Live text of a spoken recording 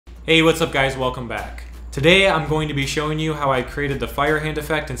Hey, what's up guys? Welcome back. Today I'm going to be showing you how I created the fire hand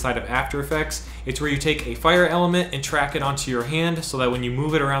effect inside of After Effects. It's where you take a fire element and track it onto your hand so that when you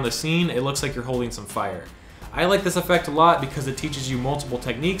move it around the scene, it looks like you're holding some fire. I like this effect a lot because it teaches you multiple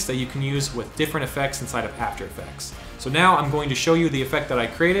techniques that you can use with different effects inside of After Effects. So now I'm going to show you the effect that I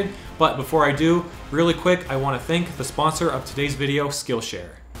created, but before I do, really quick, I want to thank the sponsor of today's video, Skillshare.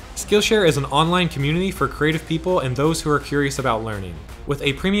 Skillshare is an online community for creative people and those who are curious about learning. With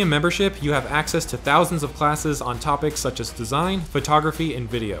a premium membership, you have access to thousands of classes on topics such as design, photography, and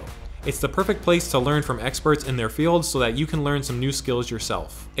video. It's the perfect place to learn from experts in their field so that you can learn some new skills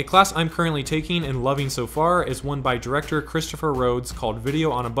yourself. A class I'm currently taking and loving so far is one by director Christopher Rhodes called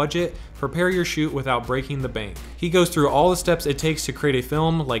Video on a Budget: Prepare Your Shoot Without Breaking the Bank. He goes through all the steps it takes to create a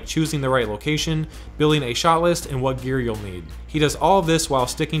film, like choosing the right location, building a shot list, and what gear you'll need. He does all of this while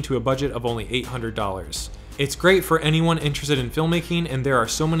sticking to a budget of only $800. It's great for anyone interested in filmmaking, and there are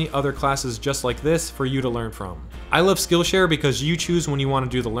so many other classes just like this for you to learn from. I love Skillshare because you choose when you want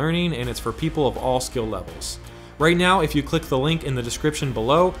to do the learning, and it's for people of all skill levels. Right now, if you click the link in the description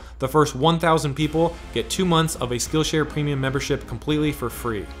below, the first 1,000 people get 2 months of a Skillshare premium membership completely for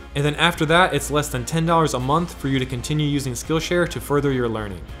free. And then after that, it's less than $10 a month for you to continue using Skillshare to further your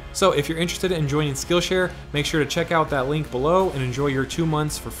learning. So if you're interested in joining Skillshare, make sure to check out that link below and enjoy your 2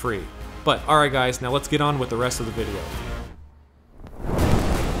 months for free. But alright guys, now let's get on with the rest of the video.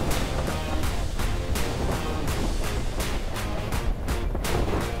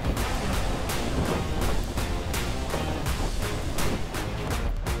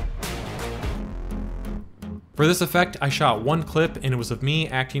 For this effect, I shot one clip and it was of me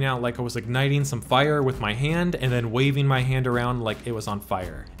acting out like I was igniting some fire with my hand and then waving my hand around like it was on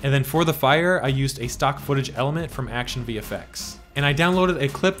fire. And then for the fire, I used a stock footage element from Action VFX. And I downloaded a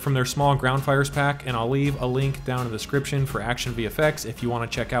clip from their small ground fires pack, and I'll leave a link down in the description for Action VFX if you want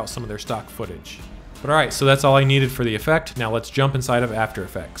to check out some of their stock footage. But alright, so that's all I needed for the effect. Now let's jump inside of After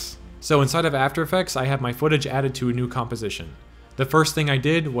Effects. So inside of After Effects, I have my footage added to a new composition. The first thing I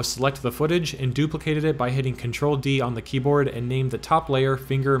did was select the footage and duplicated it by hitting Ctrl D on the keyboard and named the top layer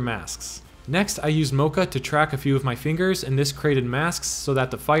Finger Masks. Next, I used Mocha to track a few of my fingers, and this created masks so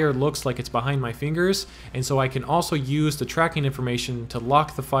that the fire looks like it's behind my fingers, and so I can also use the tracking information to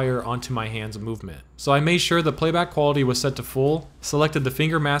lock the fire onto my hand's movement. So I made sure the playback quality was set to full, selected the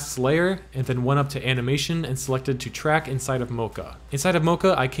finger masks layer, and then went up to animation and selected to track inside of Mocha. Inside of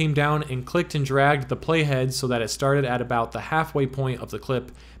Mocha, I came down and clicked and dragged the playhead so that it started at about the halfway point of the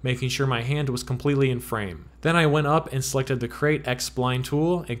clip, making sure my hand was completely in frame. Then I went up and selected the Create X Spline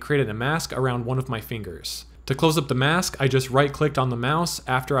tool and created a mask around one of my fingers. To close up the mask, I just right-clicked on the mouse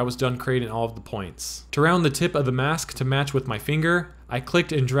after I was done creating all of the points. To round the tip of the mask to match with my finger, I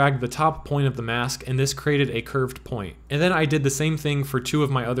clicked and dragged the top point of the mask, and this created a curved point. And then I did the same thing for 2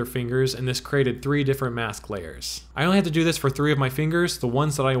 of my other fingers, and this created 3 different mask layers. I only had to do this for 3 of my fingers, the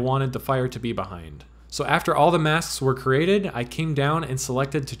ones that I wanted the fire to be behind. So after all the masks were created, I came down and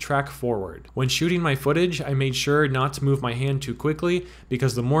selected to track forward. When shooting my footage, I made sure not to move my hand too quickly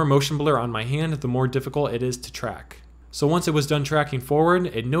because the more motion blur on my hand, the more difficult it is to track. So once it was done tracking forward,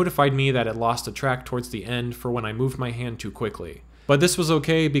 it notified me that it lost a track towards the end for when I moved my hand too quickly. But this was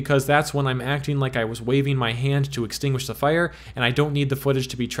okay because that's when I'm acting like I was waving my hand to extinguish the fire, and I don't need the footage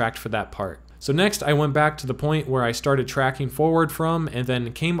to be tracked for that part. So next I went back to the point where I started tracking forward from, and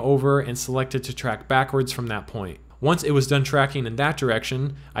then came over and selected to track backwards from that point. Once it was done tracking in that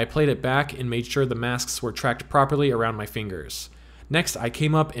direction, I played it back and made sure the masks were tracked properly around my fingers. Next I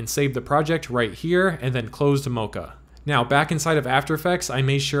came up and saved the project right here and then closed Mocha. Now back inside of After Effects, I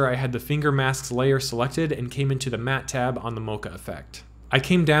made sure I had the finger masks layer selected and came into the matte tab on the Mocha effect. I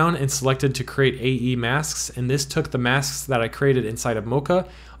came down and selected to create AE masks, and this took the masks that I created inside of Mocha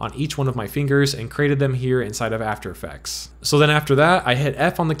on each one of my fingers and created them here inside of After Effects. So then after that, I hit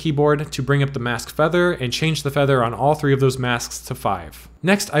F on the keyboard to bring up the mask feather and change the feather on all 3 of those masks to 5.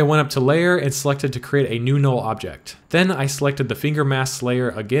 Next, I went up to layer and selected to create a new null object. Then I selected the finger masks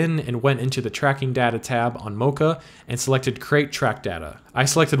layer again and went into the tracking data tab on Mocha and selected create track data. I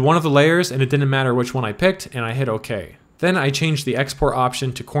selected one of the layers and it didn't matter which one I picked, and I hit OK. Then I changed the export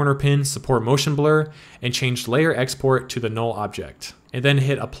option to corner pin support motion blur and changed layer export to the null object, and then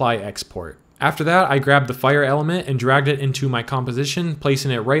hit apply export. After that, I grabbed the fire element and dragged it into my composition,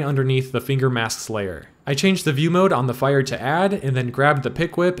 placing it right underneath the finger masks layer. I changed the view mode on the fire to add, and then grabbed the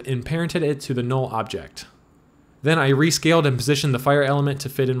pick whip and parented it to the null object. Then I rescaled and positioned the fire element to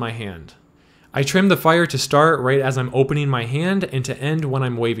fit in my hand. I trimmed the fire to start right as I'm opening my hand and to end when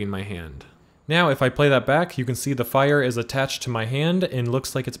I'm waving my hand. Now if I play that back, you can see the fire is attached to my hand and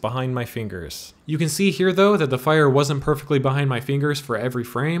looks like it's behind my fingers. You can see here though that the fire wasn't perfectly behind my fingers for every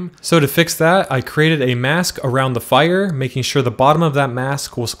frame. So to fix that, I created a mask around the fire, making sure the bottom of that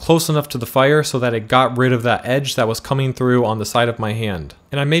mask was close enough to the fire so that it got rid of that edge that was coming through on the side of my hand.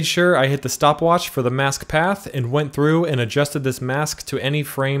 And I made sure I hit the stopwatch for the mask path and went through and adjusted this mask to any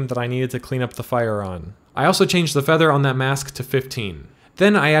frame that I needed to clean up the fire on. I also changed the feather on that mask to 15.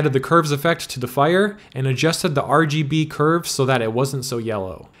 Then I added the curves effect to the fire and adjusted the RGB curve so that it wasn't so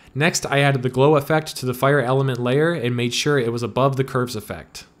yellow. Next, I added the glow effect to the fire element layer and made sure it was above the curves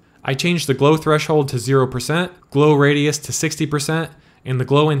effect. I changed the glow threshold to 0%, glow radius to 60%, and the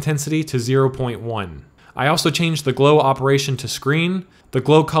glow intensity to 0.1. I also changed the glow operation to screen, the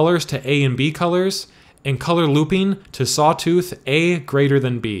glow colors to A and B colors, and color looping to sawtooth A greater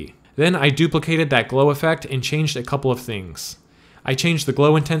than B. Then I duplicated that glow effect and changed a couple of things. I changed the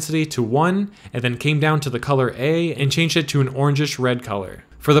glow intensity to 1 and then came down to the color A and changed it to an orangish red color.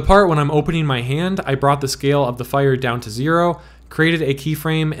 For the part when I'm opening my hand, I brought the scale of the fire down to 0, created a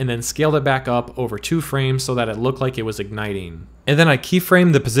keyframe, and then scaled it back up over 2 frames so that it looked like it was igniting. And then I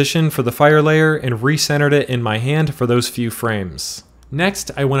keyframed the position for the fire layer and recentered it in my hand for those few frames.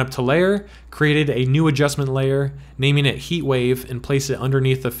 Next, I went up to layer, created a new adjustment layer, naming it heat wave, and placed it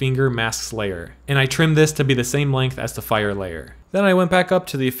underneath the finger masks layer. And I trimmed this to be the same length as the fire layer. Then I went back up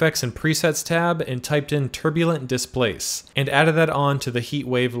to the effects and presets tab and typed in turbulent displace and added that on to the heat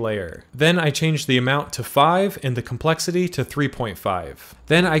wave layer. Then I changed the amount to 5 and the complexity to 3.5.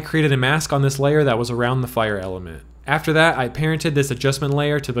 Then I created a mask on this layer that was around the fire element. After that, I parented this adjustment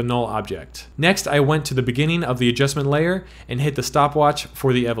layer to the null object. Next, I went to the beginning of the adjustment layer and hit the stopwatch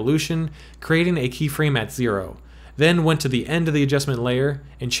for the evolution, creating a keyframe at 0. Then went to the end of the adjustment layer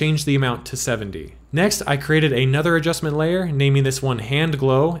and changed the amount to 70. Next, I created another adjustment layer, naming this one hand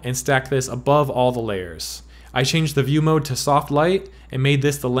glow, and stacked this above all the layers. I changed the view mode to soft light and made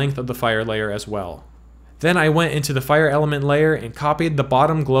this the length of the fire layer as well. Then I went into the fire element layer and copied the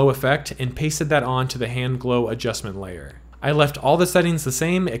bottom glow effect and pasted that onto the hand glow adjustment layer. I left all the settings the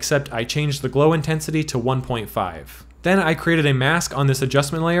same except I changed the glow intensity to 1.5. Then I created a mask on this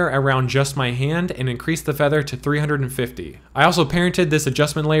adjustment layer around just my hand and increased the feather to 350. I also parented this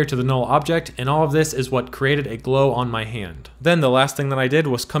adjustment layer to the null object, and all of this is what created a glow on my hand. Then the last thing that I did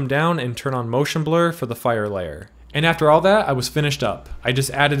was come down and turn on motion blur for the fire layer. And after all that, I was finished up. I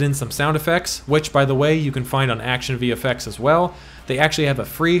just added in some sound effects, which by the way, you can find on Action VFX as well. They actually have a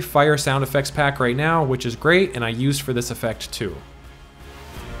free fire sound effects pack right now, which is great, and I used for this effect too.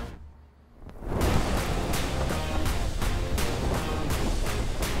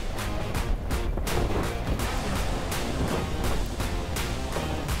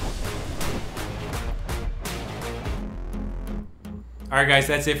 Alright guys,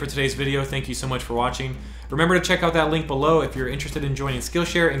 that's it for today's video. Thank you so much for watching. Remember to check out that link below if you're interested in joining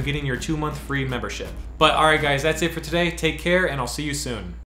Skillshare and getting your 2-month free membership. But alright guys, that's it for today. Take care and I'll see you soon.